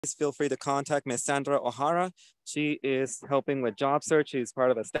feel free to contact Ms. Sandra O'Hara. She is helping with job search. She's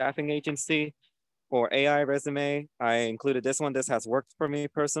part of a staffing agency. For AI resume, I included this one. This has worked for me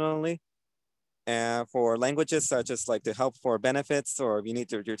personally. And for languages such as like to help for benefits, or if you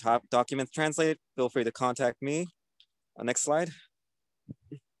need your top documents translated, feel free to contact me. Next slide.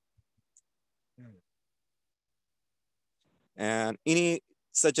 And any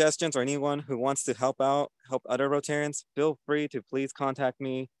suggestions or anyone who wants to help other Rotarians, feel free to please contact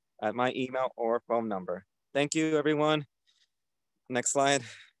me at my email or phone number. Thank you, everyone. Next slide.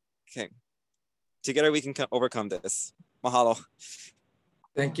 Okay. Together we can overcome this. Mahalo.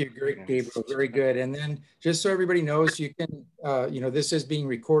 Thank you, Gabriel. Very good. And then just so everybody knows, you can, this is being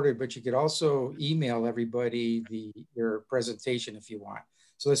recorded, but you could also email everybody your presentation if you want.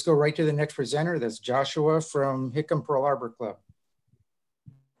 So let's go right to the next presenter. That's Joshua from Hickam Pearl Harbor Club.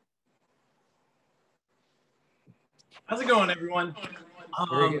 How's it going, everyone?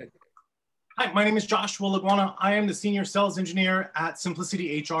 Very good. Hi, my name is Joshua Laguana. I am the Senior Sales Engineer at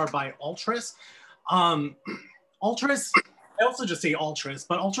Simplicity HR by Altris. Altris, I also just say Altris,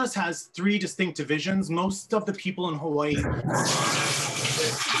 but Altris has 3 distinct divisions. Most of the people in Hawaii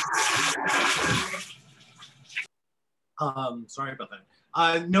sorry about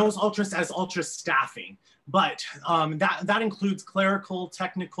that, knows Altris as Altris Staffing, but that includes clerical,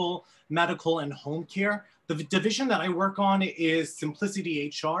 technical, medical, and home care. The division that I work on is Simplicity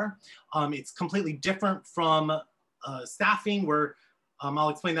HR. It's completely different from staffing, where I'll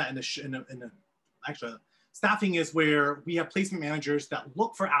explain that actually, staffing is where we have placement managers that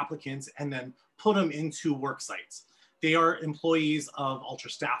look for applicants and then put them into work sites. They are employees of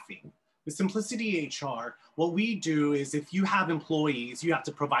Altris Staffing. With Simplicity HR, what we do is if you have employees, you have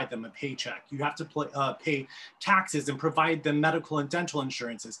to provide them a paycheck. You have to pay taxes and provide them medical and dental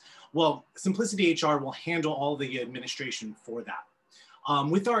insurances. Well, Simplicity HR will handle all the administration for that.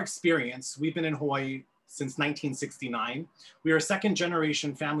 With our experience, we've been in Hawaii since 1969. We are a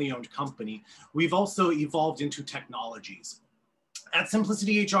 2nd-generation family-owned company. We've also evolved into technologies. At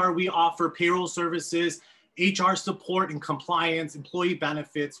Simplicity HR, we offer payroll services, HR support and compliance, employee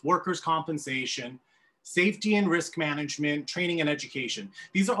benefits, workers' compensation, safety and risk management, training and education.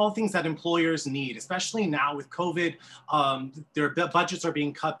 These are all things that employers need, especially now with COVID. Their budgets are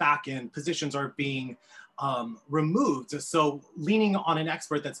being cut back and positions are being removed. So leaning on an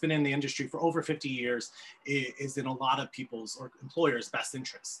expert that's been in the industry for over 50 years is in a lot of people's or employers' best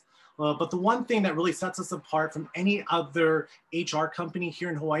interests. But the one thing that really sets us apart from any other HR company here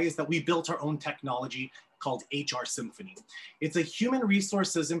in Hawaii is that we built our own technology called HR Symphony. It's a human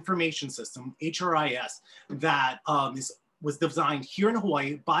resources information system, HRIS, that was designed here in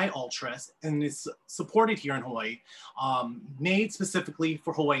Hawaii by Altris and is supported here in Hawaii, made specifically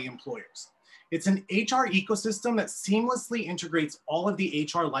for Hawaii employers. It's an HR ecosystem that seamlessly integrates all of the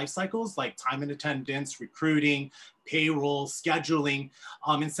HR life cycles like time and attendance, recruiting, payroll, scheduling.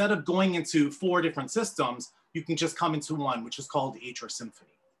 Instead of going into 4 different systems, you can just come into one, which is called HR Symphony.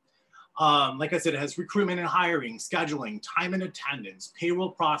 Like I said, it has recruitment and hiring, scheduling, time and attendance, payroll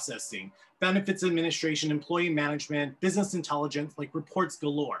processing, benefits administration, employee management, business intelligence, like reports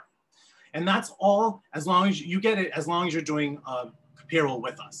galore. And that's all as long as you get it, as long as you're doing payroll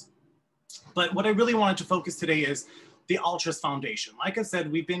with us. But what I really wanted to focus today is the Altris Foundation. Like I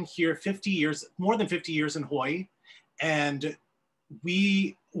said, we've been here 50 years, more than 50 years in Hawaii, and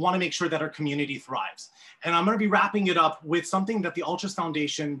we want to make sure that our community thrives. And I'm going to be wrapping it up with something that the Altris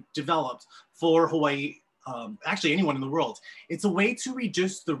Foundation developed for Hawaii, actually anyone in the world. It's a way to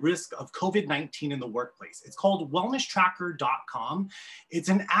reduce the risk of COVID-19 in the workplace. It's called wellnesstracker.com. It's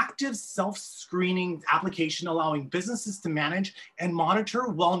an active self-screening application allowing businesses to manage and monitor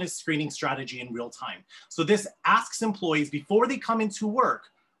wellness screening strategy in real time. So this asks employees before they come into work,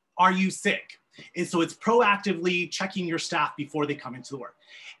 are you sick? And so it's proactively checking your staff before they come into work.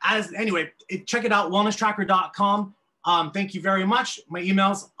 Anyway, check it out, wellnesstracker.com. Thank you very much. My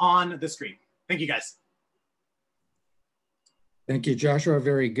email's on the screen. Thank you, guys. Thank you, Joshua.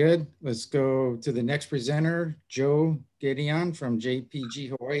 Very good. Let's go to the next presenter, Joe Gideon from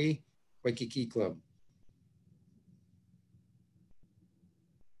JPG Hawaii Waikiki Club.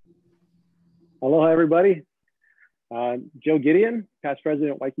 Aloha, everybody. Joe Gideon, past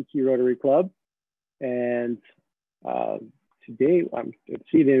president of Waikiki Rotary Club. And today, I'm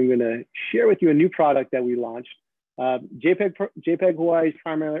going to share with you a new product that we launched. JPEG Hawaii is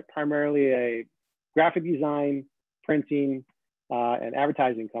primarily a graphic design, printing, and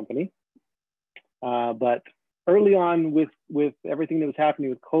advertising company. But early on with everything that was happening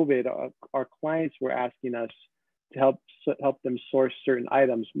with COVID, our clients were asking us to help them source certain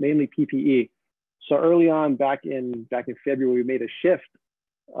items, mainly PPE. So early on, back in February, we made a shift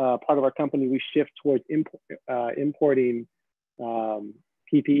part of our company, we shift towards importing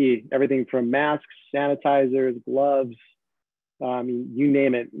PPE, everything from masks, sanitizers, gloves, you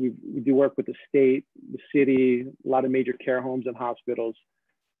name it. We do work with the state, the city, a lot of major care homes and hospitals.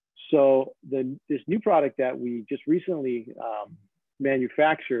 So this new product that we just recently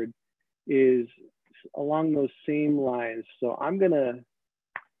manufactured is along those same lines. So I'm gonna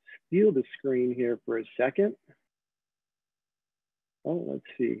steal the screen here for a second. Oh, let's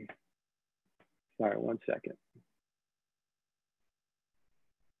see. Sorry, 1 second.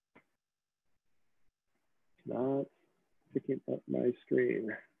 Not picking up my screen.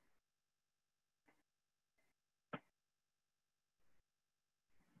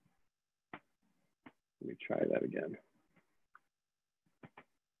 Let me try that again.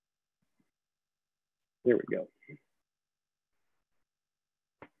 There we go.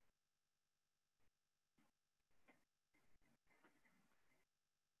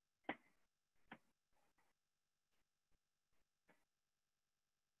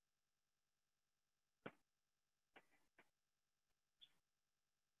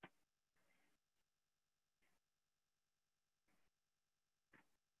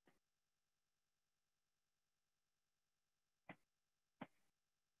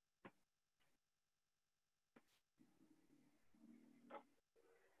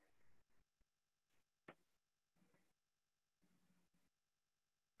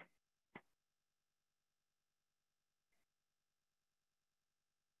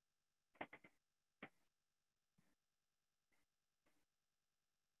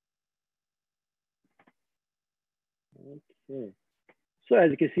 Okay. So as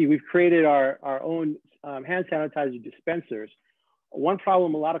you can see, we've created our own hand sanitizer dispensers. One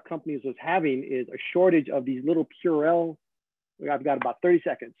problem a lot of companies was having is a shortage of these little Purell. I've got about 30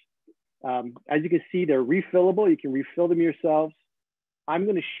 seconds. As you can see, they're refillable. You can refill them yourselves. I'm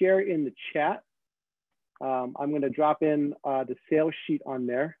going to share in the chat. I'm going to drop in the sales sheet on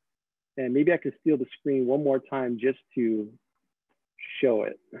there. And maybe I can steal the screen one more time just to show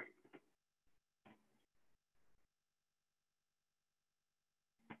it.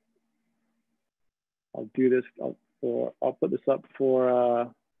 I'll do this, I'll put this up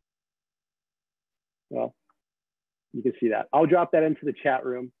for, well, you can see that. I'll drop that into the chat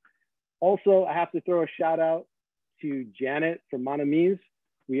room. Also, I have to throw a shout out to Janet from Monamise.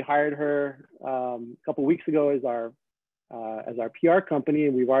 We hired her a couple weeks ago as our PR company,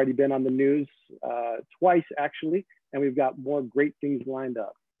 and we've already been on the news twice actually, and we've got more great things lined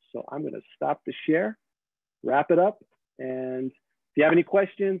up. So I'm gonna stop the share, wrap it up, and if you have any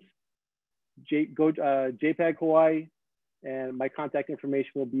questions, go JPEG Hawaii, and my contact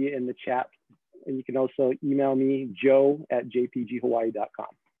information will be in the chat. And you can also email me,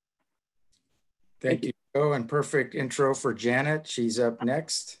 joe@jpghawaii.com. Thank you, Joe, and perfect intro for Janet. She's up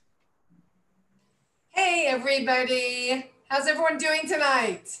next. Hey, everybody. How's everyone doing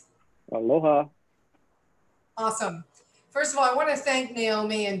tonight? Aloha. Awesome. First of all, I want to thank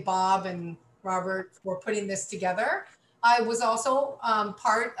Naomi and Bob and Robert for putting this together. I was also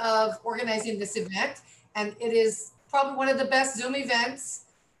part of organizing this event, and it is probably one of the best Zoom events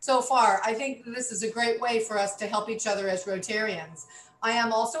so far. I think this is a great way for us to help each other as Rotarians. I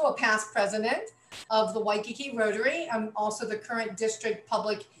am also a past president of the Waikiki Rotary. I'm also the current district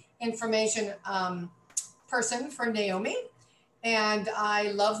public information person for Naomi. And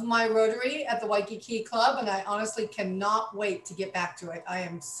I love my Rotary at the Waikiki Club, and I honestly cannot wait to get back to it. I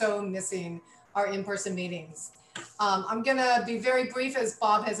am so missing our in-person meetings. I'm gonna be very brief as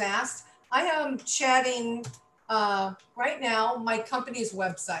Bob has asked. I am chatting right now my company's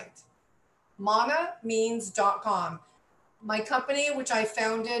website, monameans.com. My company, which I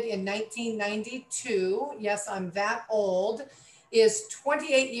founded in 1992, yes, I'm that old, is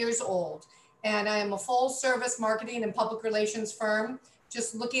 28 years old. And I am a full service marketing and public relations firm.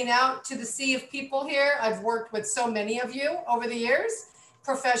 Just looking out to the sea of people here. I've worked with so many of you over the years,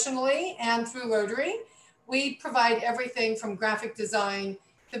 professionally and through Rotary. We provide everything from graphic design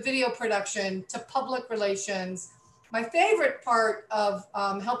to video production to public relations. My favorite part of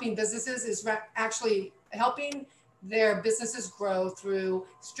helping businesses is actually helping their businesses grow through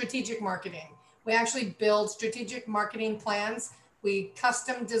strategic marketing. We actually build strategic marketing plans. We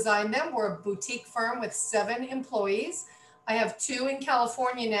custom design them. We're a boutique firm with 7 employees. I have 2 in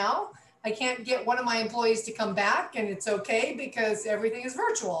California now. I can't get one of my employees to come back, and it's okay because everything is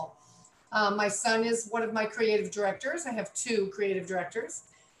virtual. My son is one of my creative directors. I have 2 creative directors.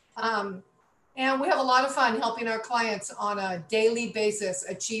 And we have a lot of fun helping our clients on a daily basis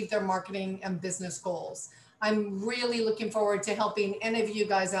achieve their marketing and business goals. I'm really looking forward to helping any of you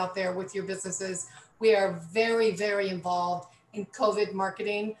guys out there with your businesses. We are very, very involved. in COVID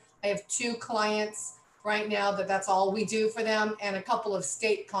marketing. I have 2 clients right now that's all we do for them, and a couple of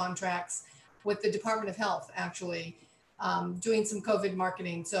state contracts with the Department of Health, actually, doing some COVID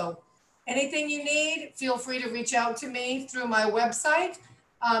marketing. So anything you need, feel free to reach out to me through my website.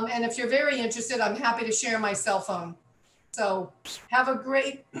 And if you're very interested, I'm happy to share my cell phone. So have a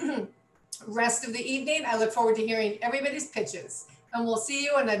great rest of the evening. I look forward to hearing everybody's pitches. And we'll see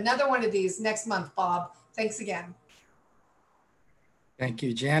you in another one of these next month, Bob. Thanks again. Thank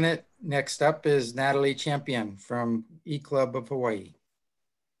you, Janet. Next up is Natalie Champion from E-Club of Hawaii.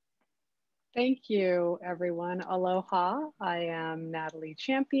 Thank you, everyone. Aloha. I am Natalie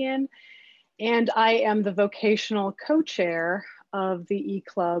Champion, and I am the vocational co-chair of the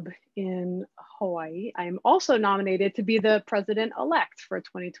E-Club in Hawaii. I'm also nominated to be the president-elect for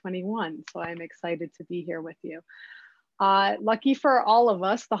 2021, so I'm excited to be here with you. Lucky for all of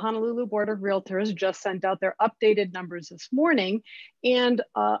us, the Honolulu Board of Realtors just sent out their updated numbers this morning, and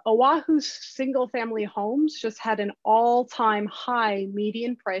Oahu's single-family homes just had an all-time high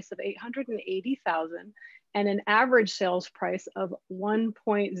median price of $880,000 and an average sales price of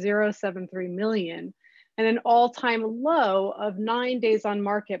 $1.073 million, and an all-time low of 9 days on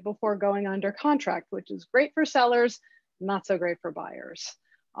market before going under contract, which is great for sellers, not so great for buyers.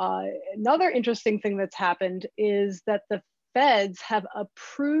 Another interesting thing that's happened is that the feds have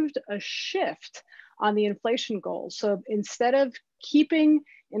approved a shift on the inflation goals. So instead of keeping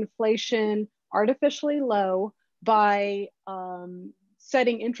inflation artificially low by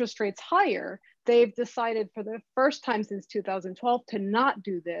setting interest rates higher, they've decided for the first time since 2012 to not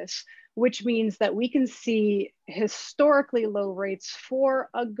do this, which means that we can see historically low rates for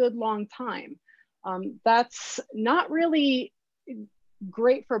a good long time. That's not really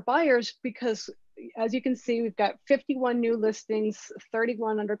great for buyers because, as you can see, we've got 51 new listings,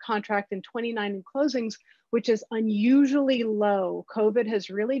 31 under contract, and 29 in closings, which is unusually low. COVID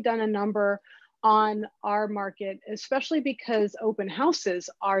has really done a number on our market, especially because open houses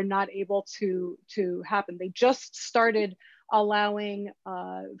are not able to happen. They just started allowing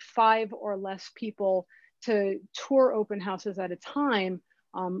 5 or less people to tour open houses at a time,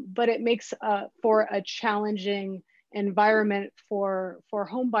 but it makes for a challenging environment for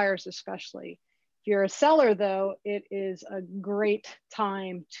home buyers especially. If you're a seller though, it is a great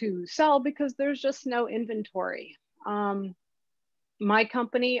time to sell because there's just no inventory. My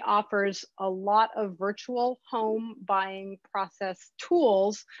company offers a lot of virtual home buying process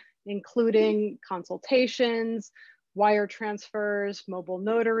tools, including consultations, wire transfers, mobile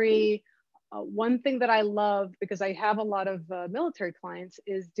notary. One thing that I love, because I have a lot of military clients,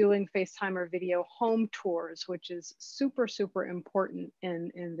 is doing FaceTime or video home tours, which is super, super important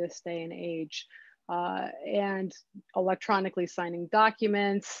in this day and age. And electronically signing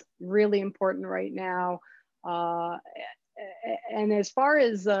documents, really important right now. And as far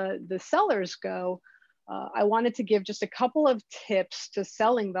as the sellers go, I wanted to give just a couple of tips to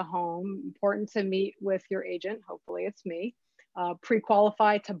selling the home. Important to meet with your agent, hopefully it's me.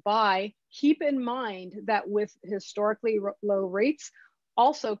 Pre-qualify to buy. Keep in mind that with historically low rates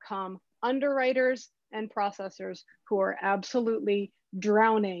also come underwriters and processors who are absolutely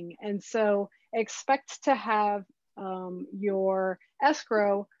drowning. And so expect to have your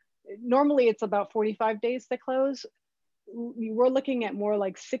escrow, normally it's about 45 days to close. We're looking at more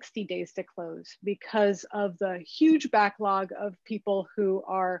like 60 days to close because of the huge backlog of people who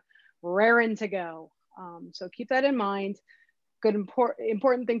are raring to go. So keep that in mind. Good,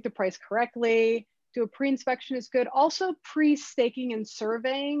 important thing to price correctly. Do a pre-inspection is good. Also pre-staking and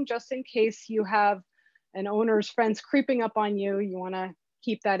surveying, just in case you have an owner's friends creeping up on you, you wanna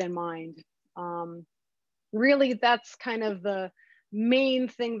keep that in mind. Really, that's kind of the main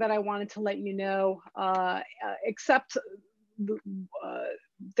thing that I wanted to let you know, except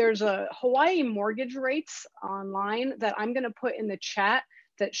there's a Hawaii mortgage rates online that I'm gonna put in the chat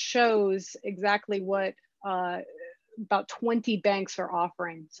that shows exactly what about 20 banks are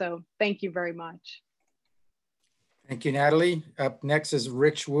offering. So thank you very much. Thank you, Natalie. Up next is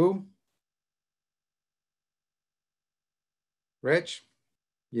Rich Wu. Rich,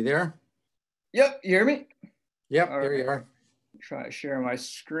 you there? Yep, you hear me? Yep, All there right. you are. Try to share my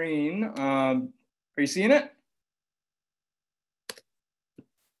screen. Are you seeing it?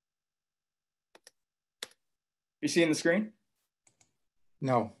 You seeing the screen?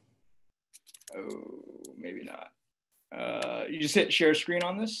 No. Oh, maybe not. You just hit share screen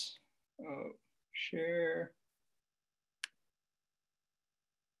on this. Oh, share.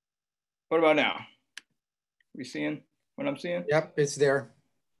 What about now? We seeing what I'm seeing? Yep, it's there.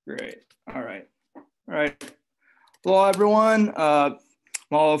 Great. All right. All right. Hello, everyone.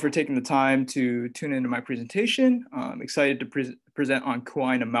 Mahalo for taking the time to tune into my presentation. I'm excited to present on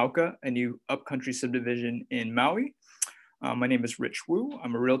Kauai Mauka, a new upcountry subdivision in Maui. My name is Rich Wu.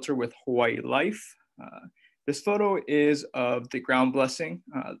 I'm a realtor with Hawaii Life. This photo is of the ground blessing.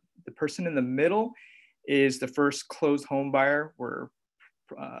 The person in the middle is the first closed home buyer. We're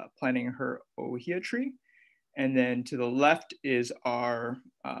planting her ohia tree. And then to the left is our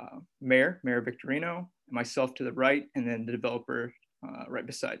Mayor Victorino, and myself to the right, and then the developer right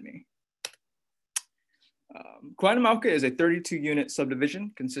beside me. Kauai Mauka is a 32-unit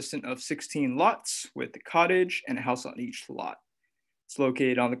subdivision consistent of 16 lots with a cottage and a house on each lot. It's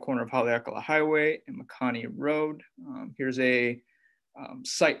located on the corner of Haleakala Highway and Makani Road. Here's a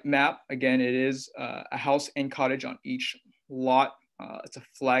site map. Again, it is a house and cottage on each lot. It's a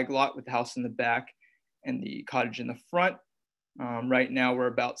flag lot with the house in the back and the cottage in the front. Right now, we're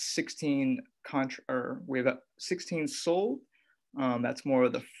about 16 we have 16 sold. That's more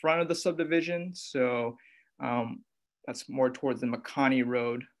of the front of the subdivision. So that's more towards the Makani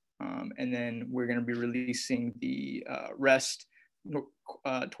Road. And then we're going to be releasing the rest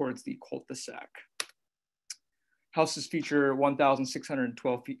towards the cul-de-sac. Houses feature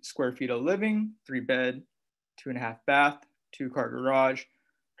 1,612 square feet of living, 3-bed, 2.5 bath, 2-car garage,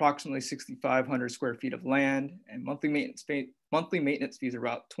 approximately 6,500 square feet of land, and monthly maintenance fees are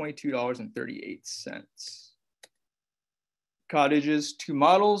about $22.38. Cottages, 2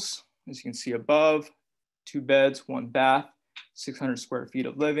 models, as you can see above, 2 beds, 1 bath, 600 square feet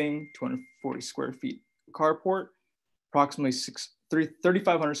of living, 240 square feet carport, approximately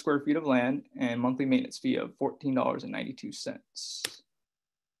 3,500 square feet of land, and monthly maintenance fee of $14.92.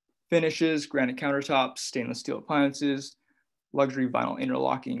 Finishes, granite countertops, stainless steel appliances, luxury vinyl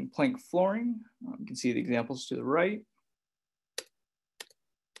interlocking plank flooring. You can see the examples to the right.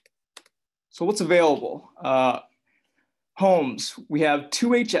 So what's available? Homes, we have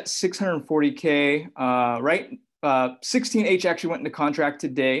 2H at 640K, right? 16H actually went into contract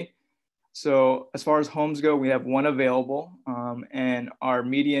today. So as far as homes go, we have 1 available, and our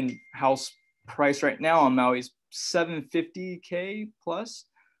median house price right now on Maui is 750K plus.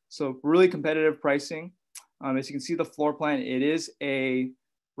 So really competitive pricing. As you can see the floor plan, it is a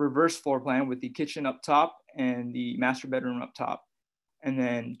reverse floor plan with the kitchen up top and the master bedroom up top, and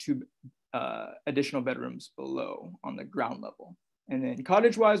then 2 additional bedrooms below on the ground level. And then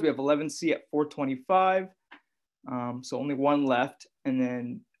cottage-wise, we have 11C at 425, so only 1 left. And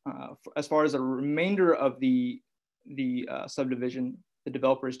then as far as the remainder of the subdivision, the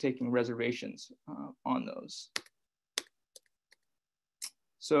developer is taking reservations on those.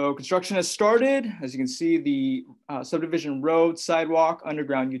 So construction has started. As you can see, the subdivision road, sidewalk,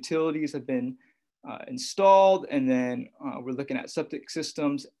 underground utilities have been installed, and then we're looking at septic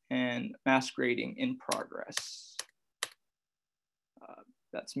systems and mass grading in progress.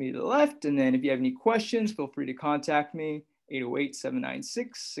 That's me to the left. And then if you have any questions, feel free to contact me,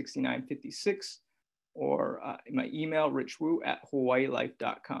 808-796-6956, or my email,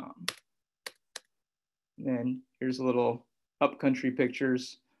 richwu@hawaiilife.com. And then here's a little upcountry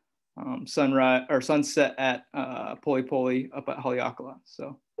pictures, sunrise or sunset at Poli Poli up at Haleakala.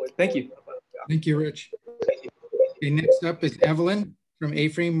 So thank you. Thank you, Rich. Okay, next up is Evelyn from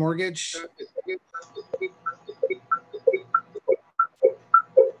A-Frame Mortgage.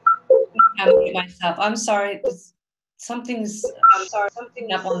 Myself. I'm sorry. Something's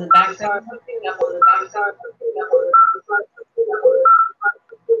up on the background.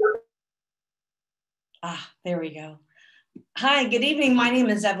 There we go. Hi, good evening. My name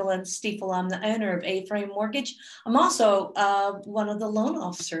is Evelyn Stiefel. I'm the owner of A-Frame Mortgage. I'm also one of the loan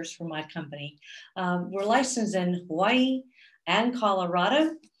officers for my company. We're licensed in Hawaii and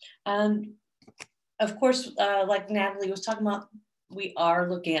Colorado. And of course, like Natalie was talking about, we are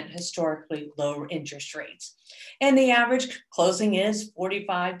looking at historically low interest rates. And the average closing is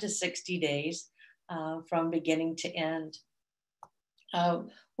 45 to 60 days from beginning to end.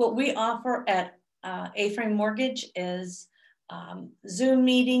 What we offer at A-Frame Mortgage is Zoom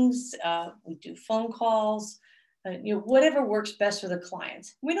meetings, we do phone calls, whatever works best for the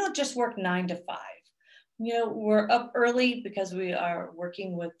clients. We don't just work 9 to 5. We're up early because we are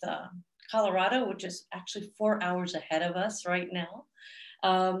working with Colorado, which is actually 4 hours ahead of us right now,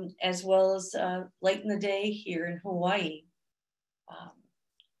 as well as late in the day here in Hawaii.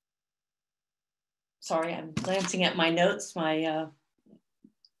 Sorry, I'm glancing at my notes, my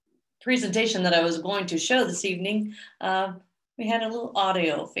presentation that I was going to show this evening. We had a little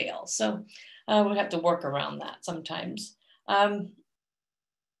audio fail, so we'll have to work around that sometimes.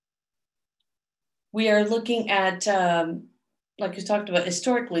 We are looking at, like we talked about,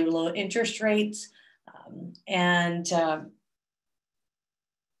 historically low interest rates, and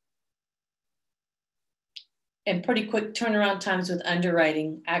and pretty quick turnaround times with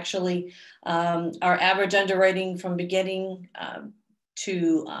underwriting. Actually, our average underwriting from beginning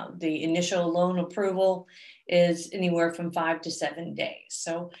to the initial loan approval is anywhere from 5 to 7 days.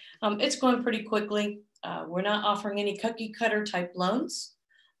 So it's going pretty quickly. We're not offering any cookie cutter type loans.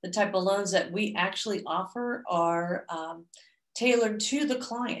 The type of loans that we actually offer are tailored to the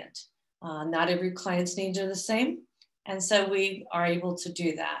client. Not every client's needs are the same. And so we are able to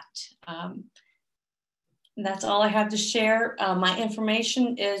do that. That's all I have to share. My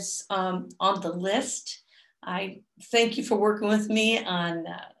information is on the list. I thank you for working with me on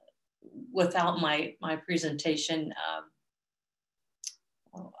without my presentation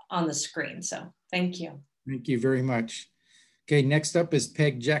on the screen. So thank you. Thank you very much. Okay, next up is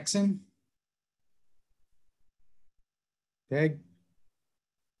Peg Jackson. Peg.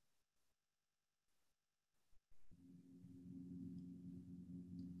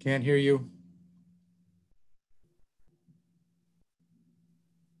 Can't hear you.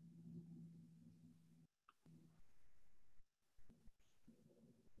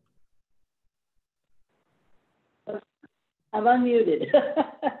 I'm unmuted.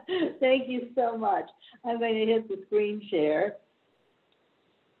 Thank you so much. I'm going to hit the screen share.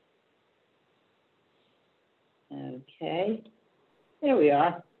 Okay, there we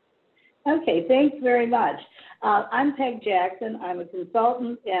are. Okay, thanks very much. I'm Peg Jackson. I'm a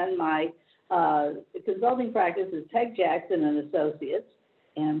consultant, and my consulting practice is Peg Jackson and Associates.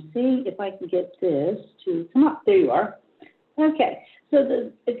 And I'm seeing if I can get this to come up. There you are. Okay,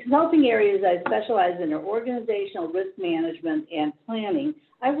 so the consulting areas I specialize in are organizational risk management and planning.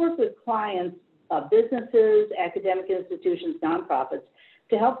 I work with clients, businesses, academic institutions, nonprofits,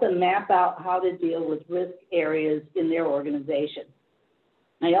 to help them map out how to deal with risk areas in their organization.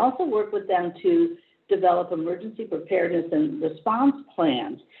 I also work with them to develop emergency preparedness and response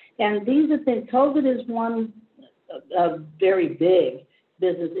plans. And these are things, COVID is one very big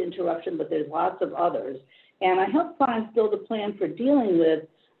business interruption, but there's lots of others. And I help clients build a plan for dealing with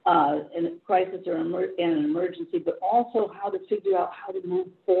a crisis or an emergency, but also how to figure out how to move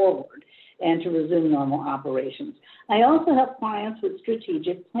forward and to resume normal operations. I also help clients with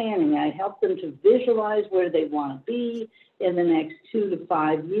strategic planning. I help them to visualize where they want to be in the next 2 to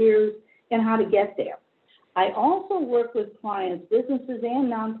 5 years and how to get there. I also work with clients, businesses,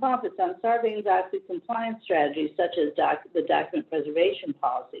 and nonprofits on Sarbanes-Oxley compliance strategies, such as the document preservation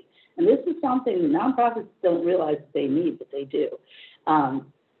policy. And this is something the nonprofits don't realize that they need, but they do.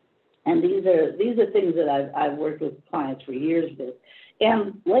 And these are things that I've worked with clients for years with.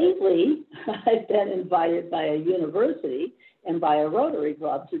 And lately, I've been invited by a university and by a Rotary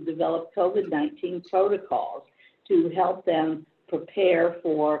Club to develop COVID-19 protocols to help them prepare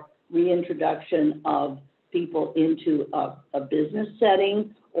for reintroduction of people into a business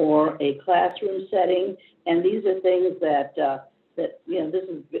setting or a classroom setting. And these are things that this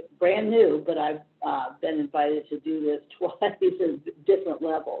is brand new, but I've been invited to do this twice at different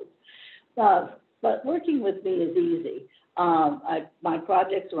levels. But working with me is easy. My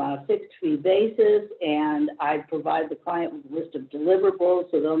projects are on a fixed fee basis, and I provide the client with a list of deliverables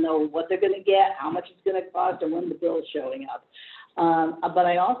so they'll know what they're going to get, how much it's going to cost, and when the bill is showing up. But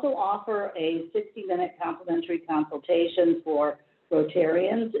I also offer a 60-minute complimentary consultation for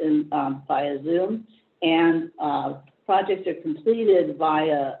Rotarians via Zoom, and projects are completed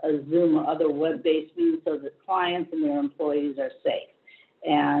via a Zoom or other web-based means so that clients and their employees are safe.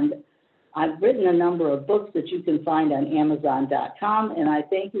 And I've written a number of books that you can find on Amazon.com, and I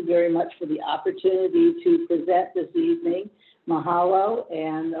thank you very much for the opportunity to present this evening. Mahalo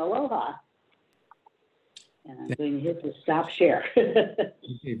and aloha. And I'm going to hit the stop share.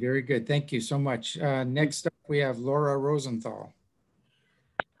 Okay, very good. Thank you so much. Next up, we have Laura Rosenthal.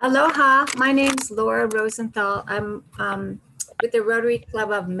 Aloha, my name's Laura Rosenthal. I'm with the Rotary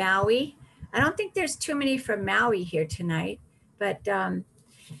Club of Maui. I don't think there's too many from Maui here tonight, but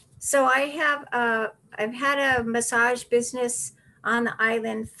so I've had a massage business on the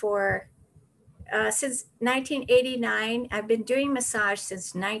island for since 1989. I've been doing massage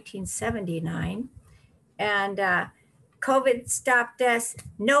since 1979, and COVID stopped us.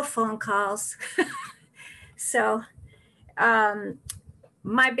 No phone calls, so.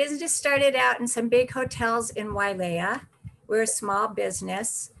 My business started out in some big hotels in Wailea. We're a small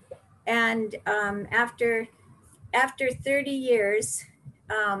business. And after 30 years,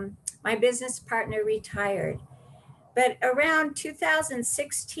 my business partner retired. But around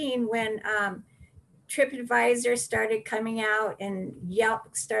 2016, when TripAdvisor started coming out and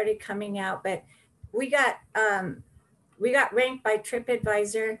Yelp started coming out, but we got ranked by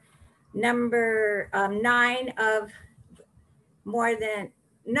TripAdvisor number 9 of more than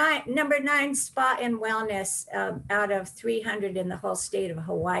number 9 spa and wellness out of 300 in the whole state of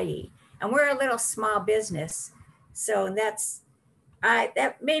Hawaii. And we're a little small business. So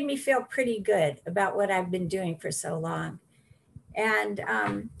that made me feel pretty good about what I've been doing for so long. And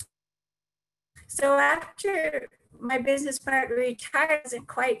so after my business partner retired, I wasn't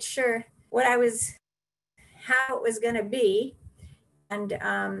quite sure how it was going to be. And,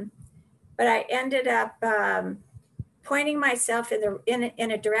 but I ended up pointing myself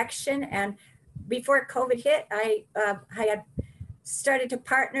in a direction. And before COVID hit, I had started to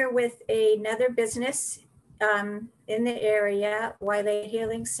partner with another business in the area, Wai'lea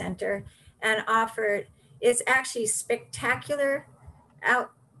Healing Center, and offered, it's actually spectacular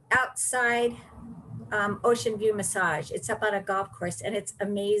outside ocean view massage. It's up on a golf course and it's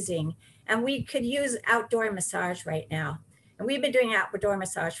amazing. And we could use outdoor massage right now. And we've been doing outdoor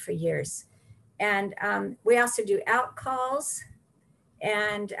massage for years. And we also do out calls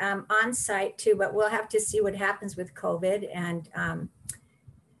and on site too, but we'll have to see what happens with COVID. And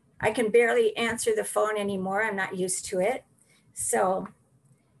I can barely answer the phone anymore. I'm not used to it. So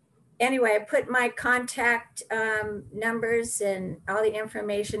anyway, I put my contact numbers and all the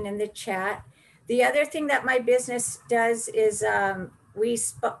information in the chat. The other thing that my business does is we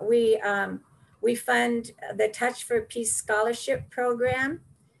fund the Touch for Peace Scholarship Program.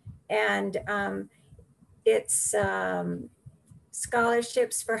 And it's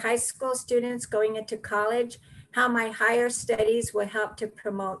scholarships for high school students going into college, how my higher studies will help to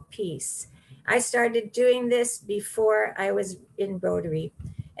promote peace. I started doing this before I was in Rotary.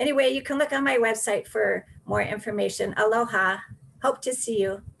 Anyway, you can look on my website for more information. Aloha, hope to see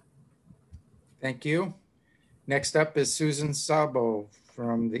you. Thank you. Next up is Susan Sabo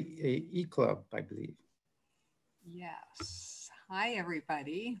from the E-Club, I believe. Yes. Hi,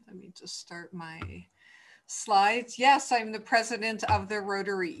 everybody. Let me just start my slides. Yes, I'm the president of the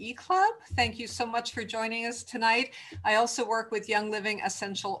Rotary E-Club. Thank you so much for joining us tonight. I also work with Young Living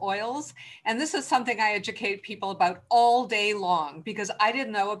Essential Oils, and this is something I educate people about all day long because I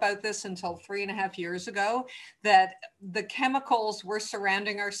didn't know about this until 3.5 years ago, that the chemicals we're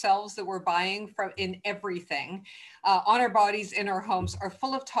surrounding ourselves that we're buying from in everything on our bodies, in our homes, are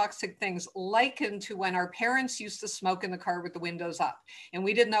full of toxic things likened to when our parents used to smoke in the car with the windows up. And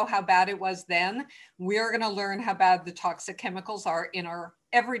we didn't know how bad it was then. We're going to learn how bad the toxic chemicals are in our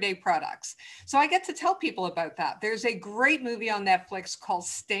everyday products. So I get to tell people about that. There's a great movie on Netflix called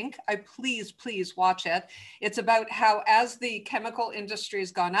Stink. Please watch it. It's about how as the chemical industry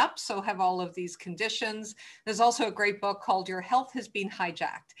has gone up, so have all of these conditions. There's also a great book called Your Health Has Been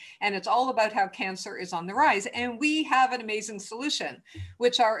Hijacked. And it's all about how cancer is on the rise. And we have an amazing solution,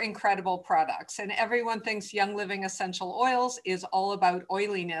 which are incredible products. And everyone thinks Young Living Essential Oils is all about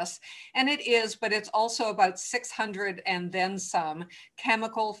oiliness. And it is, but it's also about 600 and then some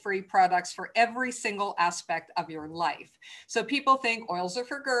chemical-free products for every single aspect of your life. So people think oils are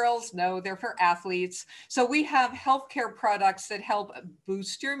for girls. No, they're for athletes. So we have healthcare products that help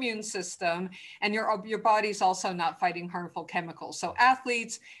boost your immune system, and your body's also not fighting harmful chemicals. So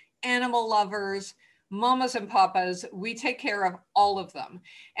athletes, animal lovers, mamas and papas, we take care of all of them.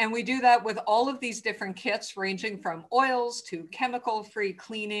 And we do that with all of these different kits, ranging from oils to chemical-free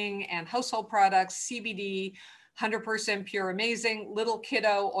cleaning and household products, CBD, 100% pure amazing, little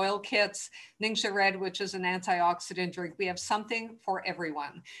kiddo oil kits, Ningxia Red, which is an antioxidant drink. We have something for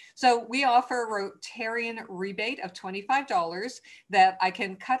everyone. So we offer a Rotarian rebate of $25 that I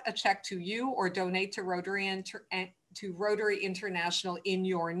can cut a check to you or donate to Rotary International in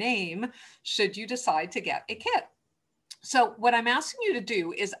your name, should you decide to get a kit. So what I'm asking you to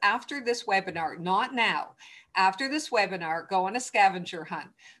do is, after this webinar, not now, after this webinar, go on a scavenger hunt.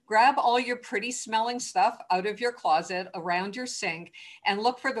 Grab all your pretty smelling stuff out of your closet, around your sink, and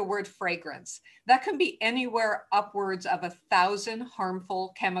look for the word fragrance. That can be anywhere upwards of 1,000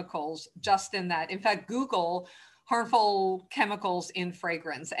 harmful chemicals just in that. In fact, Google harmful chemicals in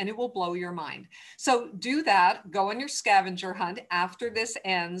fragrance, and it will blow your mind. So do that, go on your scavenger hunt. After this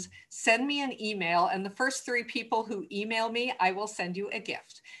ends, send me an email, and the first 3 people who email me, I will send you a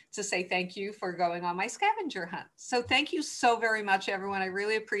gift to say thank you for going on my scavenger hunt. So thank you so very much, everyone. I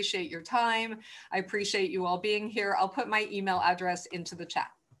really appreciate your time. I appreciate you all being here. I'll put my email address into the chat.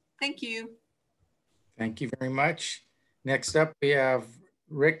 Thank you. Thank you very much. Next up, we have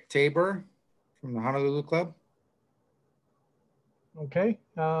Rick Tabor from the Honolulu Club. Okay,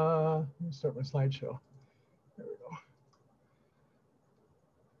 let me start my slideshow. There we go.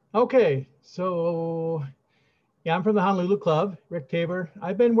 Okay, so yeah, I'm from the Honolulu Club, Rick Tabor.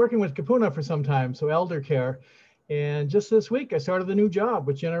 I've been working with Kapuna for some time, so elder care. And just this week, I started a new job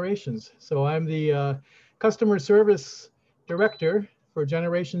with Generations. So I'm the customer service director for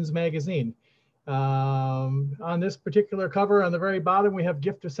Generations magazine. On this particular cover, on the very bottom, we have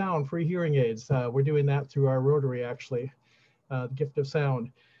Gift of Sound, free hearing aids. We're doing that through our Rotary, actually, the Gift of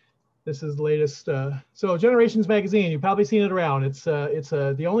Sound. This is the latest. So Generations magazine, you've probably seen it around. It's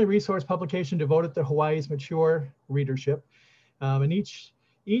the only resource publication devoted to Hawaii's mature readership. And each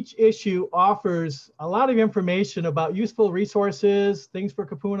issue offers a lot of information about useful resources, things for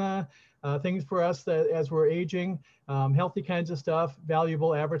Kupuna, things for us that as we're aging, healthy kinds of stuff,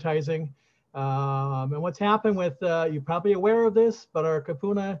 valuable advertising. And what's happened with, you're probably aware of this, but our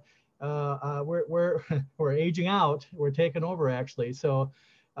Kupuna, we're aging out, we're taking over actually. So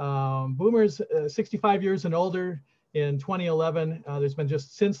boomers 65 years and older in 2011, there's been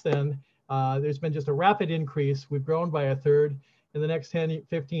just since then, there's been just a rapid increase. We've grown by a third. In the next 10,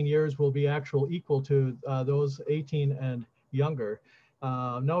 15 years will be equal to those 18 and younger.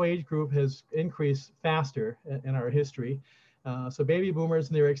 No age group has increased faster in our history. So baby boomers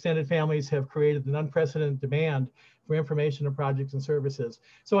and their extended families have created an unprecedented demand for information and projects and services.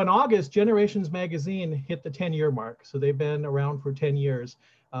 So in August, Generations magazine hit the 10-year mark. So they've been around for 10 years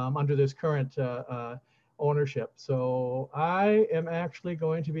under this current ownership. So I am actually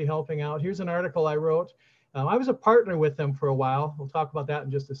going to be helping out. Here's an article I wrote. I was a partner with them for a while. We'll talk about that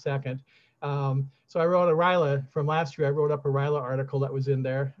in just a second. So I wrote a RILA from last year. I wrote up a RILA article that was in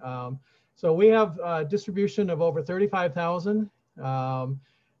there. So we have distribution of over 35,000. All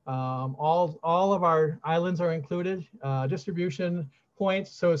of our islands are included. Distribution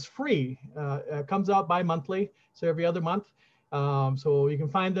points, so it's free. It comes out bi-monthly, so every other month. So you can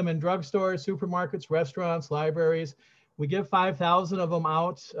find them in drugstores, supermarkets, restaurants, libraries. We give 5,000 of them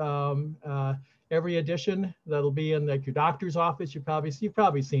out every edition. That'll be in like your doctor's office. You've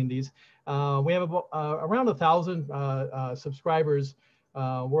probably seen these. We have about, around 1,000 subscribers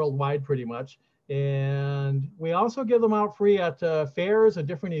worldwide pretty much. And we also give them out free at fairs and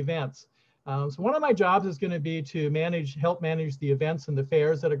different events. So one of my jobs is going to be to help manage the events and the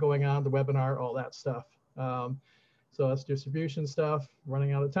fairs that are going on, the webinar, all that stuff. So that's distribution stuff,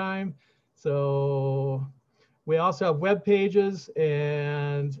 running out of time. So we also have web pages,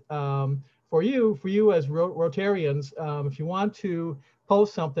 and for you as Rotarians, if you want to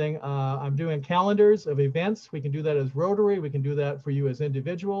post something, I'm doing calendars of events. We can do that as Rotary. We can do that for you as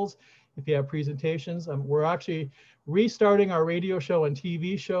individuals. If you have presentations, we're actually restarting our radio show and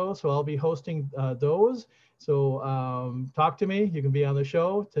TV show, so I'll be hosting those. So talk to me. You can be on the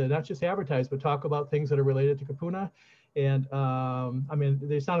show to not just advertise, but talk about things that are related to Kupuna. And I mean,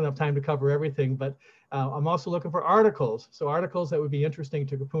 there's not enough time to cover everything, but I'm also looking for articles. So articles that would be interesting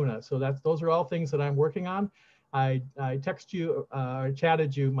to Kupuna. So those are all things that I'm working on. I text you,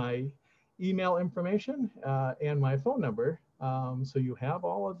 chatted you my email information and my phone number. So you have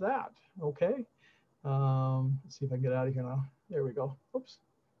all of that. Okay. Let's see if I can get out of here now. There we go. Oops.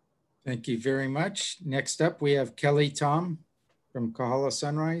 Thank you very much. Next up, we have Kelly Tom from Kahala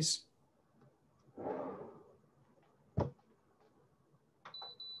Sunrise.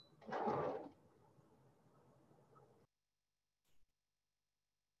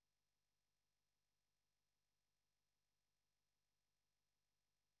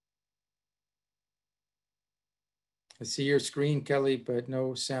 I see your screen, Kelly, but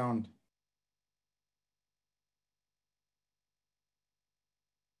no sound.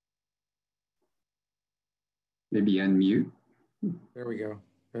 Maybe unmute. There we go.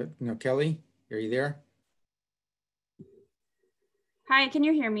 No, Kelly, are you there? Hi, can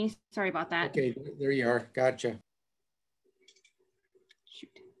you hear me? Sorry about that. Okay, there you are. Gotcha. Shoot.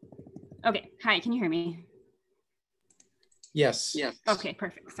 Okay, hi, can you hear me? Yes. Yes. Okay,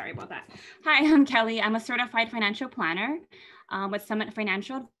 perfect. Sorry about that. Hi, I'm Kelly. I'm a certified financial planner with Summit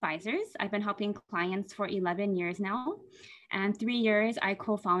Financial Advisors. I've been helping clients for 11 years now. And 3 years, I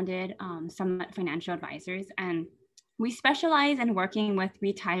co-founded Summit Financial Advisors. And we specialize in working with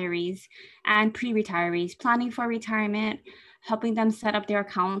retirees and pre-retirees, planning for retirement, helping them set up their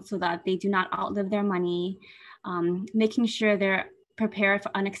accounts so that they do not outlive their money, making sure they're prepared for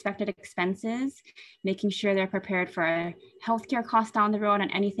unexpected expenses, making sure they're prepared for healthcare costs down the road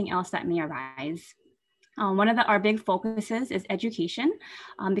and anything else that may arise. One of our big focuses is education,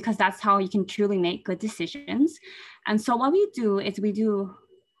 because that's how you can truly make good decisions. And so what we do is we do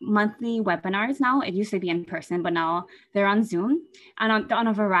monthly webinars now. It used to be in person, but now they're on Zoom and on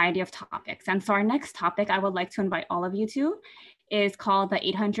a variety of topics. And so our next topic I would like to invite all of you to is called the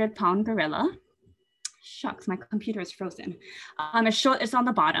 800-pound gorilla. Shucks, my computer is frozen. It's on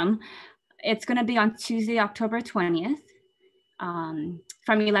the bottom. It's going to be on Tuesday, October 20th, from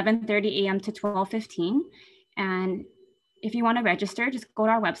 11:30 a.m. to 12:15. And if you want to register, just go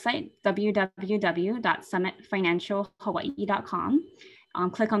to our website, www.summitfinancialhawaii.com.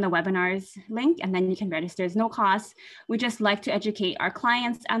 Click on the webinars link, and then you can register. There's no cost. We just like to educate our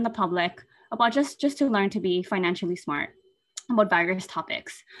clients and the public about just to learn to be financially smart about various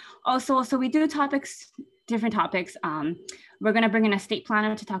topics. Also, so we do different topics. We're going to bring in a estate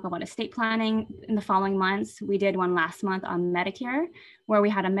planner to talk about estate planning in the following months. We did one last month on Medicare, where we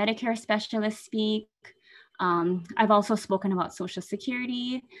had a Medicare specialist speak. I've also spoken about Social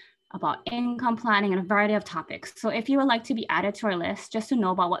Security, about income planning, and a variety of topics. So if you would like to be added to our list, just to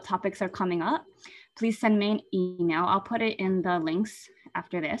know about what topics are coming up, please send me an email. I'll put it in the links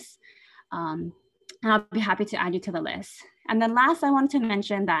after this. And I'll be happy to add you to the list. And then last, I wanted to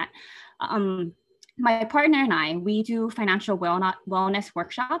mention that my partner and I, we do financial wellness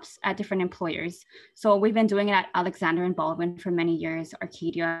workshops at different employers. So we've been doing it at Alexander and Baldwin for many years,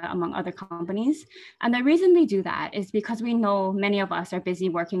 Arcadia, among other companies. And the reason we do that is because we know many of us are busy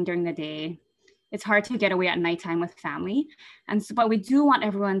working during the day. It's hard to get away at nighttime with family. And so, but we do want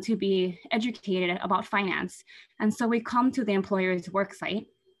everyone to be educated about finance. And so we come to the employer's work site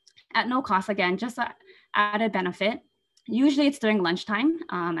at no cost, again, just an added benefit. Usually it's during lunchtime,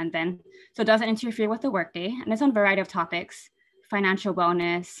 and then, so it doesn't interfere with the workday. And it's on a variety of topics: financial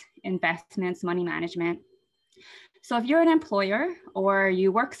wellness, investments, money management. So if you're an employer or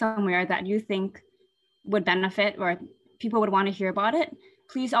you work somewhere that you think would benefit or people would want to hear about it,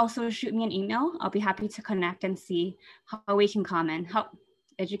 please also shoot me an email. I'll be happy to connect and see how we can come and help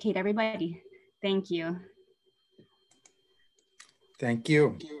educate everybody. Thank you. Thank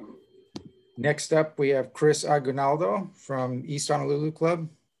you. Next up, we have Chris Aguinaldo from East Honolulu Club.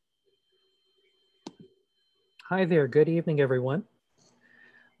 Hi there, good evening, everyone.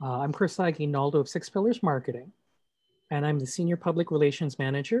 I'm Chris Aguinaldo of Six Pillars Marketing, and I'm the Senior Public Relations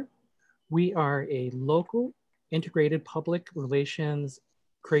Manager. We are a local integrated public relations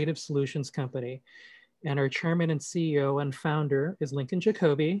creative solutions company, and our chairman and CEO and founder is Lincoln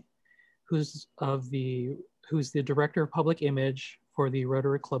Jacoby, who's the Director of Public Image for the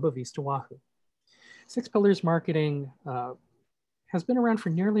Rotary Club of East Oahu. Six Pillars Marketing has been around for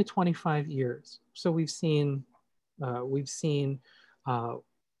nearly 25 years. So we've seen and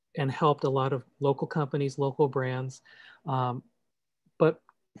helped a lot of local companies, local brands. But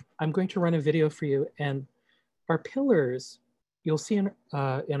I'm going to run a video for you, and our pillars, you'll see in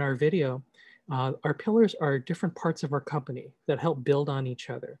our video, our pillars are different parts of our company that help build on each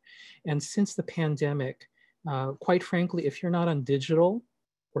other. And since the pandemic, quite frankly, if you're not on digital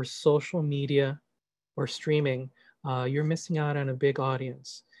or social media or streaming, you're missing out on a big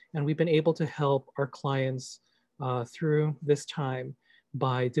audience. And we've been able to help our clients through this time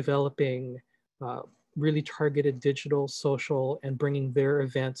by developing really targeted digital, social, and bringing their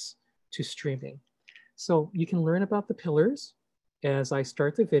events to streaming. So you can learn about the pillars as I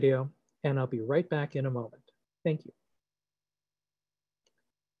start the video, and I'll be right back in a moment. Thank you.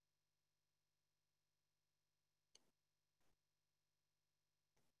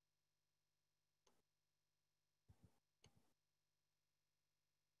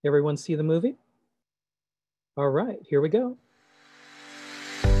 Everyone see the movie? All right, here we go.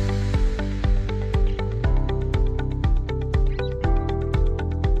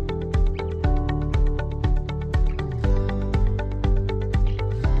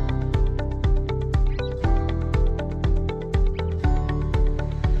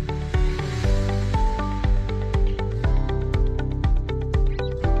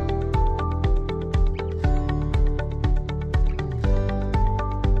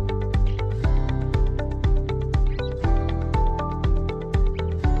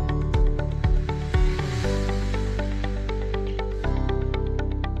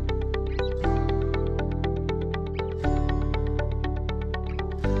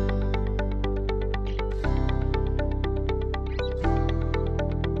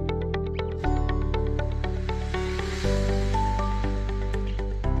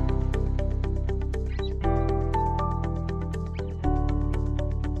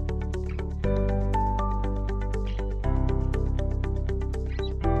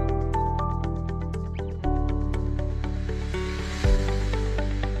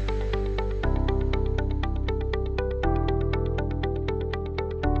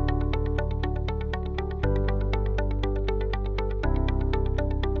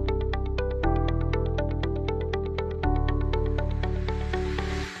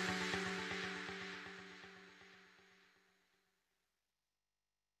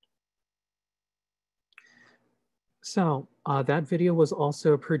 So that video was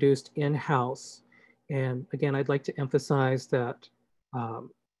also produced in-house. And again, I'd like to emphasize that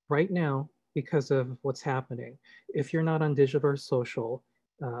right now, because of what's happening. If you're not on digital or social,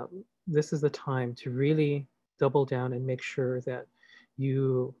 this is the time to really double down and make sure that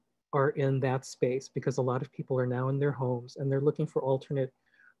you are in that space, because a lot of people are now in their homes and they're looking for alternate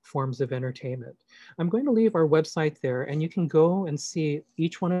forms of entertainment. I'm going to leave our website there, and you can go and see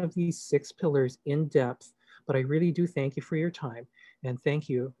each one of these 6 pillars in depth. But I really do thank you for your time, and thank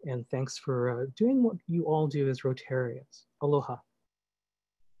you, and thanks for doing what you all do as Rotarians. Aloha.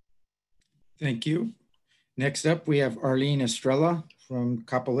 Thank you. Next up, we have Arlene Estrella from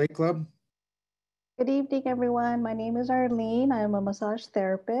Kapolei Club. Good evening, everyone. My name is Arlene. I'm a massage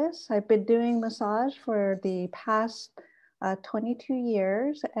therapist. I've been doing massage for the past 22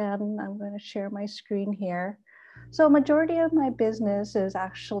 years, and I'm going to share my screen here. So majority of my business is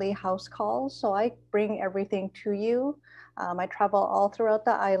actually house calls. So I bring everything to you. I travel all throughout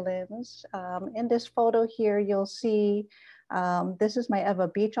the islands. In this photo here, you'll see this is my Eva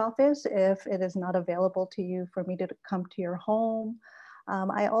Beach office if it is not available to you for me to come to your home.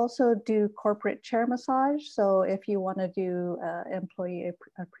 I also do corporate chair massage. So if you want to do employee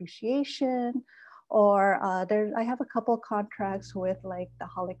appreciation, or I have a couple contracts with like the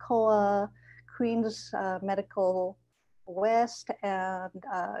Halikoa, Queens Medical West, and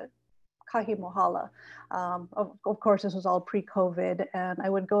Kahimohala. Of course, this was all pre-COVID, and I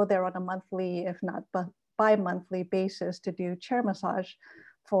would go there on a monthly, if not bi-monthly basis to do chair massage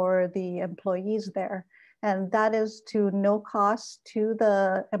for the employees there. And that is to no cost to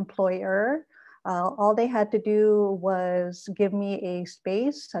the employer. All they had to do was give me a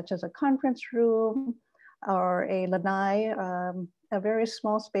space, such as a conference room or a lanai, a very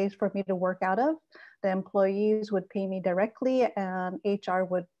small space for me to work out of. The employees would pay me directly, and HR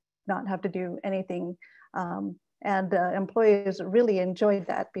would not have to do anything. And the employees really enjoyed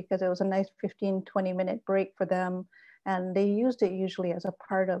that because it was a nice 15-20 minute break for them. And they used it usually as a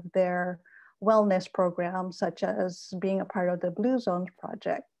part of their wellness program, such as being a part of the Blue Zones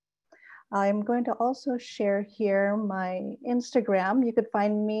project. I'm going to also share here my Instagram. You could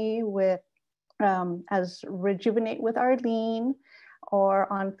find me with as Rejuvenate with Arlene,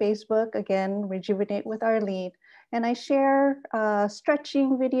 or on Facebook, again, Rejuvenate with Arlene. And I share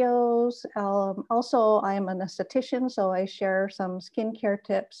stretching videos. Also, I'm an esthetician, so I share some skincare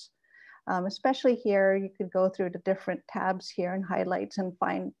tips. Especially here, you could go through the different tabs here and highlights and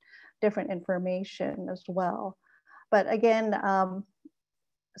find different information as well. But again,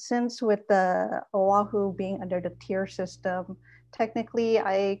 since with the Oahu being under the tier system, technically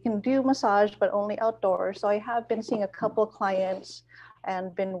I can do massage, but only outdoors. So I have been seeing a couple clients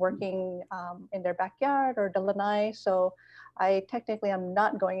and been working in their backyard or the lanai. So I technically am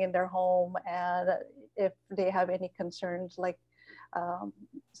not going in their home. And if they have any concerns like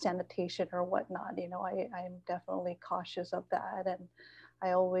sanitation or whatnot, you know, I'm definitely cautious of that. And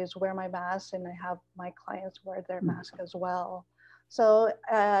I always wear my mask, and I have my clients wear their mask as well. So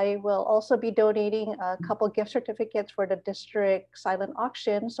I will also be donating a couple gift certificates for the district silent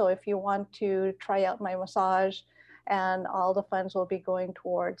auction. So if you want to try out my massage, and all the funds will be going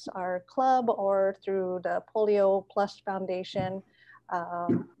towards our club or through the Polio Plus Foundation,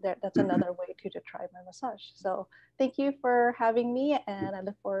 that's another way to try my massage. So thank you for having me, and I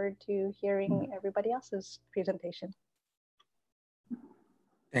look forward to hearing everybody else's presentation.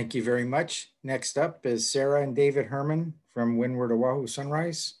 Thank you very much. Next up is Sarah and David Herman from Windward Oahu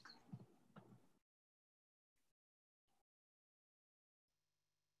Sunrise.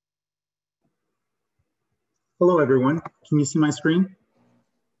 Hello, everyone. Can you see my screen?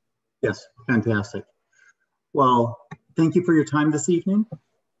 Yes, fantastic. Well, thank you for your time this evening.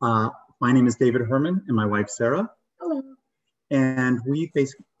 My name is David Herman and my wife, Sarah. Hello. And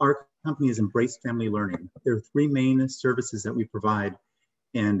our company is Embrace Family Learning. There are 3 main services that we provide,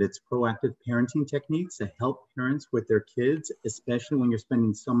 and it's proactive parenting techniques to help parents with their kids, especially when you're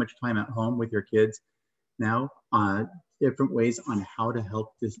spending so much time at home with your kids now, different ways on how to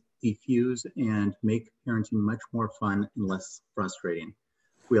help diffuse and make parenting much more fun and less frustrating.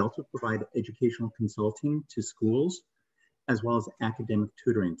 We also provide educational consulting to schools, as well as academic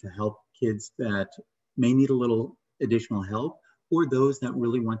tutoring to help kids that may need a little additional help, or those that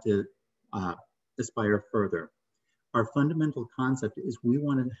really want to aspire further. Our fundamental concept is we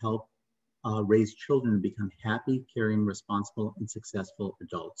want to help raise children to become happy, caring, responsible, and successful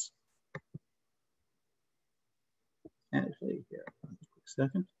adults. Actually, here, a quick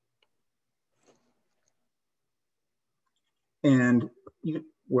second. And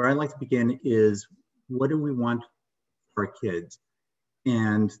where I like to begin is, what do we want for our kids?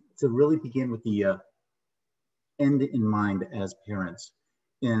 And to really begin with the end in mind as parents.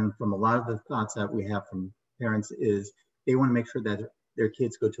 And from a lot of the thoughts that we have from parents is they want to make sure that their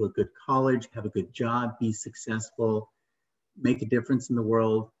kids go to a good college, have a good job, be successful, make a difference in the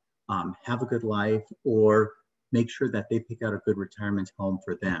world, have a good life, or make sure that they pick out a good retirement home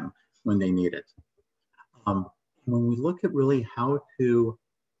for them when they need it. When we look at really how to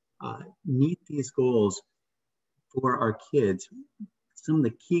meet these goals for our kids, some of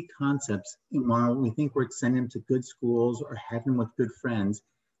the key concepts, and while we think we're sending them to good schools or having them with good friends,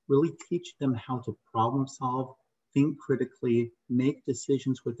 really teach them how to problem solve, think critically, make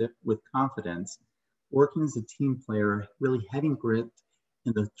decisions with confidence, working as a team player, really having grit.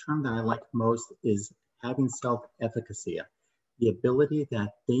 And the term that I like most is having self-efficacy, the ability that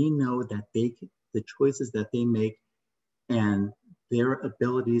they know that the choices that they make and their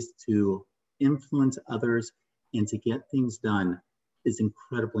abilities to influence others and to get things done is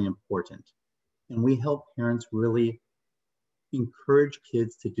incredibly important. And we help parents really encourage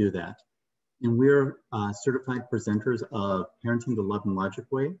kids to do that. And we're certified presenters of Parenting the Love and Logic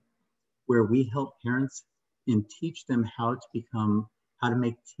Way, where we help parents and teach them how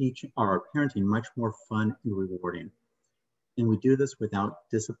to teach our parenting much more fun and rewarding. And we do this without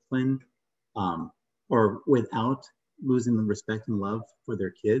discipline or without losing the respect and love for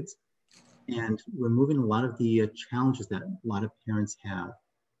their kids, and removing a lot of the challenges that a lot of parents have.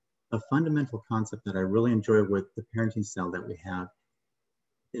 A fundamental concept that I really enjoy with the parenting style that we have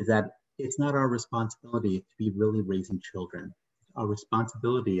is that it's not our responsibility to be really raising children. It's our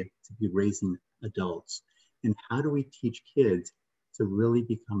responsibility to be raising adults. And how do we teach kids to really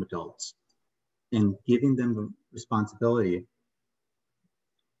become adults? And giving them the responsibility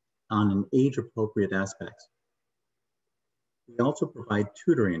on an age-appropriate aspect. We also provide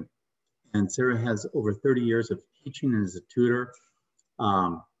tutoring. And Sarah has over 30 years of teaching as a tutor.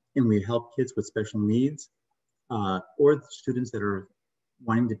 And we help kids with special needs or students that are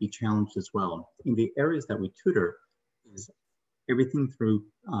wanting to be challenged as well. In the areas that we tutor is everything through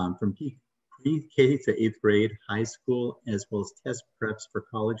from pre-K to 8th grade, high school, as well as test preps for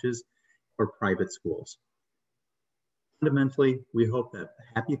colleges or private schools. Fundamentally, we hope that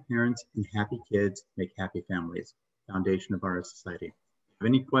happy parents and happy kids make happy families, foundation of our society. If you have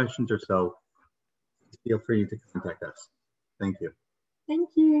any questions or so, feel free to contact us. Thank you. Thank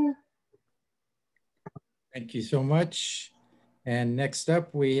you. Thank you so much. And next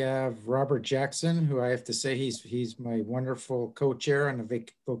up, we have Robert Jackson, who I have to say he's my wonderful co-chair on the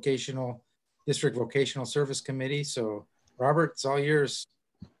District Vocational Service Committee. So Robert, it's all yours.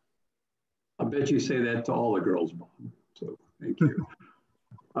 I bet you say that to all the girls, Bob. So thank you.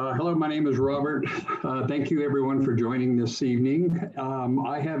 Hello, my name is Robert. Thank you everyone for joining this evening.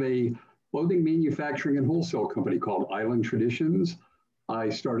 I have a clothing manufacturing and wholesale company called Island Traditions. I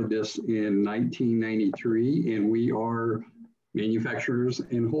started this in 1993, and we are manufacturers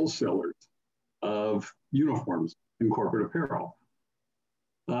and wholesalers of uniforms and corporate apparel.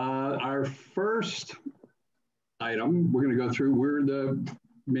 Our first item we're going to go through, we're the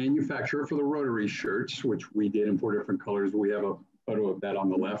manufacturer for the Rotary shirts, which we did in 4 different colors. We have a photo of that on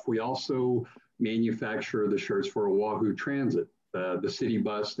the left. We also manufacture the shirts for Oahu Transit, the city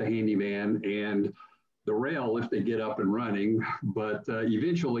bus, the handy van, and the rail if they get up and running, but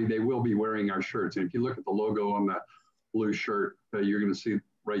eventually they will be wearing our shirts. And if you look at the logo on the blue shirt, you're going to see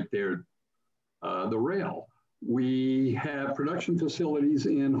right there the rail. We have production facilities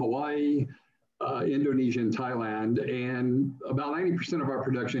in Hawaii, Indonesia, and Thailand, and about 90% of our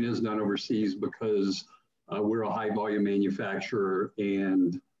production is done overseas because we're a high volume manufacturer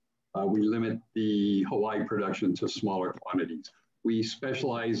and we limit the Hawaii production to smaller quantities. We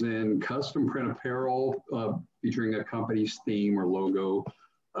specialize in custom print apparel featuring a company's theme or logo.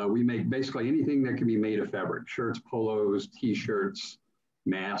 We make basically anything that can be made of fabric: shirts, polos, t-shirts,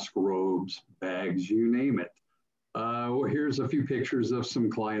 masks, robes, bags, you name it. Here's a few pictures of some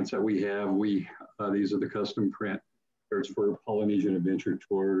clients that we have. These are the custom print shirts for Polynesian Adventure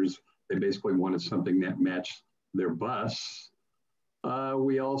Tours. They basically wanted something that matched their bus.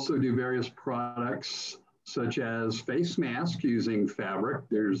 We also do various products such as face masks using fabric.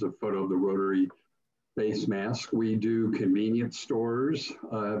 There's a photo of the Rotary face mask. We do convenience stores,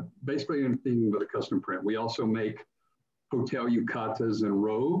 basically anything with a custom print. We also make hotel yukatas and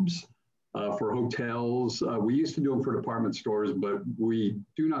robes for hotels. We used to do them for department stores, but we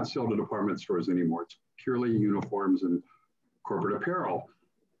do not sell to department stores anymore. It's purely uniforms and corporate apparel.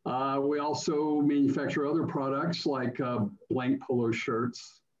 We also manufacture other products like blank polo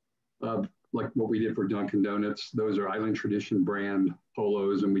shirts, like what we did for Dunkin' Donuts. Those are Island Tradition brand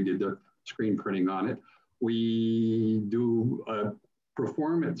polos, and we did the screen printing on it. We do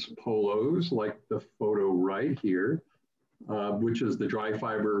performance polos like the photo right here, which is the dry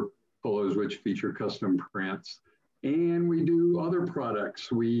fiber polos, which feature custom prints. And we do other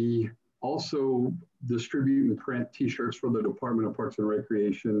products. We also distribute and print t-shirts for the Department of Parks and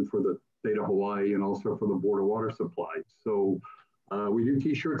Recreation, for the state of Hawaii, and also for the Board of Water Supply. So we do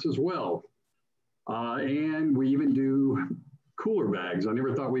t-shirts as well. And we even do cooler bags. I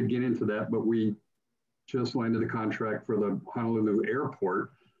never thought we'd get into that, but we just landed a contract for the Honolulu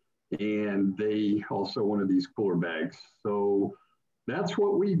airport, and they also wanted these cooler bags. So that's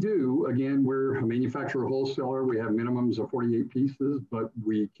what we do. Again, we're a manufacturer wholesaler. We have minimums of 48 pieces, but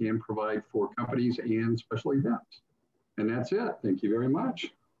we can provide for companies and special events. And that's it. Thank you very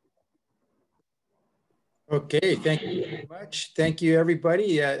much. Okay, thank you very much. Thank you,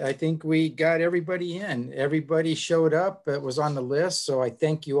 everybody. I think we got everybody in. Everybody showed up. It was on the list. So I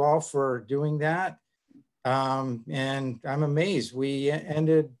thank you all for doing that. And I'm amazed. We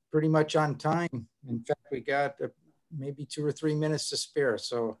ended pretty much on time. In fact, we got maybe 2 or 3 minutes to spare.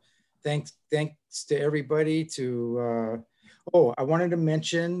 So thanks to everybody. Oh, I wanted to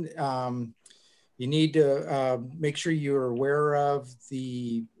mention, you need to make sure you're aware of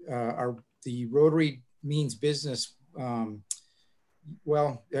the Rotary Means Business.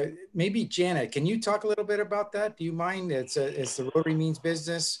 Maybe Janet, can you talk a little bit about that? Do you mind? It's the Rotary Means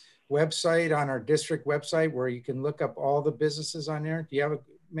Business website on our district website where you can look up all the businesses on there. Do you have a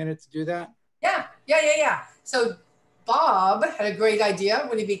minute to do that? Yeah. So Bob had a great idea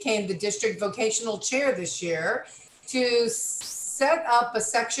when he became the district vocational chair this year to set up a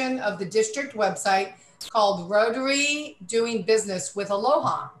section of the district website called Rotary Doing Business with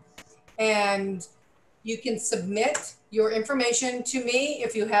Aloha. And you can submit your information to me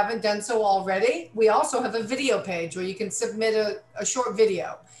if you haven't done so already. We also have a video page where you can submit a short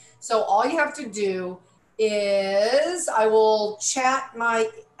video. So all you have to do is, I will chat my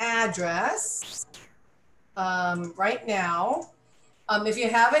address right now. If you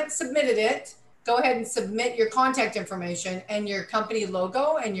haven't submitted it, go ahead and submit your contact information and your company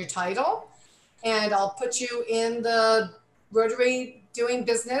logo and your title. And I'll put you in the Rotary Doing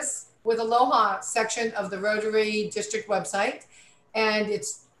Business with Aloha section of the Rotary District website. And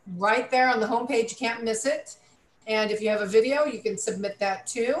it's right there on the homepage. You can't miss it. And if you have a video, you can submit that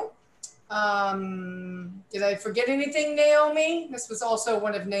too. Did I forget anything, Naomi? This was also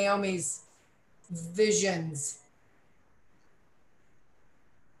one of Naomi's visions.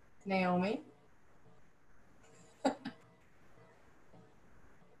 Naomi?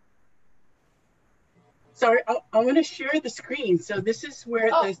 Sorry, I want to share the screen. So this is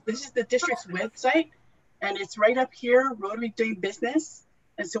where this is the district's website, and it's right up here, Rotary Doing Business.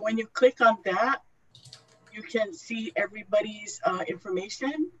 And so when you click on that, you can see everybody's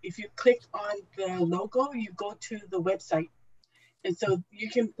information. If you click on the logo, you go to the website. And so you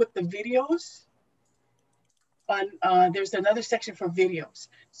can put the videos on, there's another section for videos.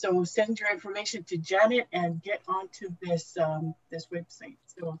 So send your information to Janet and get onto this, this website.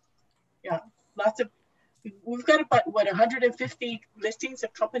 So yeah, we've got about, what, 150 listings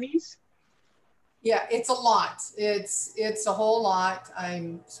of companies? Yeah, it's a lot. It's a whole lot.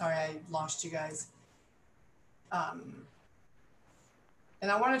 I'm sorry, I lost you guys. And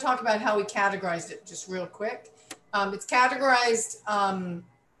I want to talk about how we categorized it just real quick. It's categorized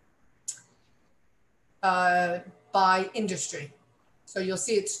by industry. So you'll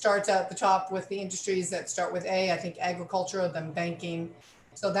see it starts at the top with the industries that start with A, I think agriculture, then banking.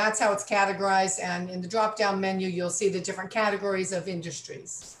 So that's how it's categorized. And in the drop-down menu, you'll see the different categories of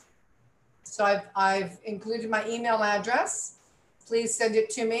industries. So I've included my email address. Please send it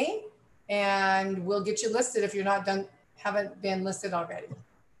to me and we'll get you listed if you're not done, haven't been listed already.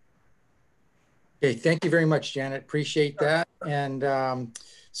 Okay, thank you very much, Janet. Appreciate that. And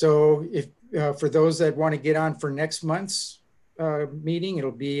so if for those that want to get on for next month's meeting,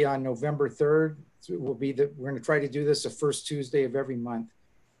 it'll be on November 3rd. So it will be we're going to try to do this the first Tuesday of every month.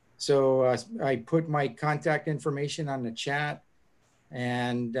 So I put my contact information on the chat,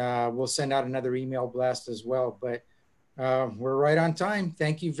 and we'll send out another email blast as well. But we're right on time.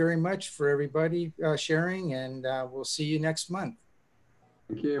 Thank you very much for everybody sharing, and we'll see you next month.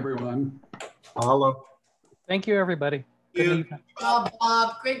 Thank you, everyone. Hello. Thank you, everybody. Good evening. Good job,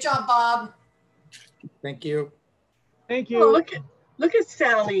 Bob. Great job, Bob. Thank you. Thank you. Oh, look at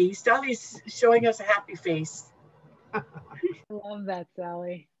Sally. Sally's showing us a happy face. I love that,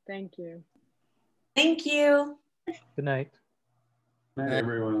 Sally. Thank you. Thank you. Good night. Good night,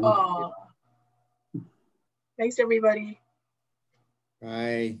 everyone. Oh. Thanks, everybody.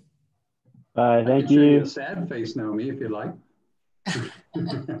 Bye. Bye. Thank I can show you you. a sad face, Naomi, if you like.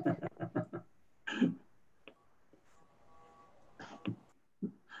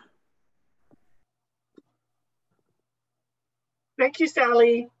 Thank you,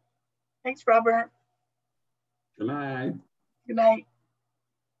 Sally. Thanks, Robert. Good night. Good night.